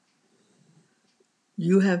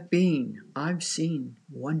You have been, I've seen,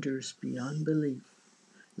 wonders beyond belief.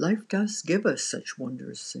 Life does give us such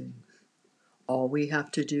wondrous things. All we have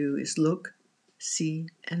to do is look, see,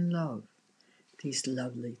 and love these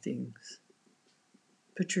lovely things.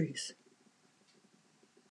 Patrice.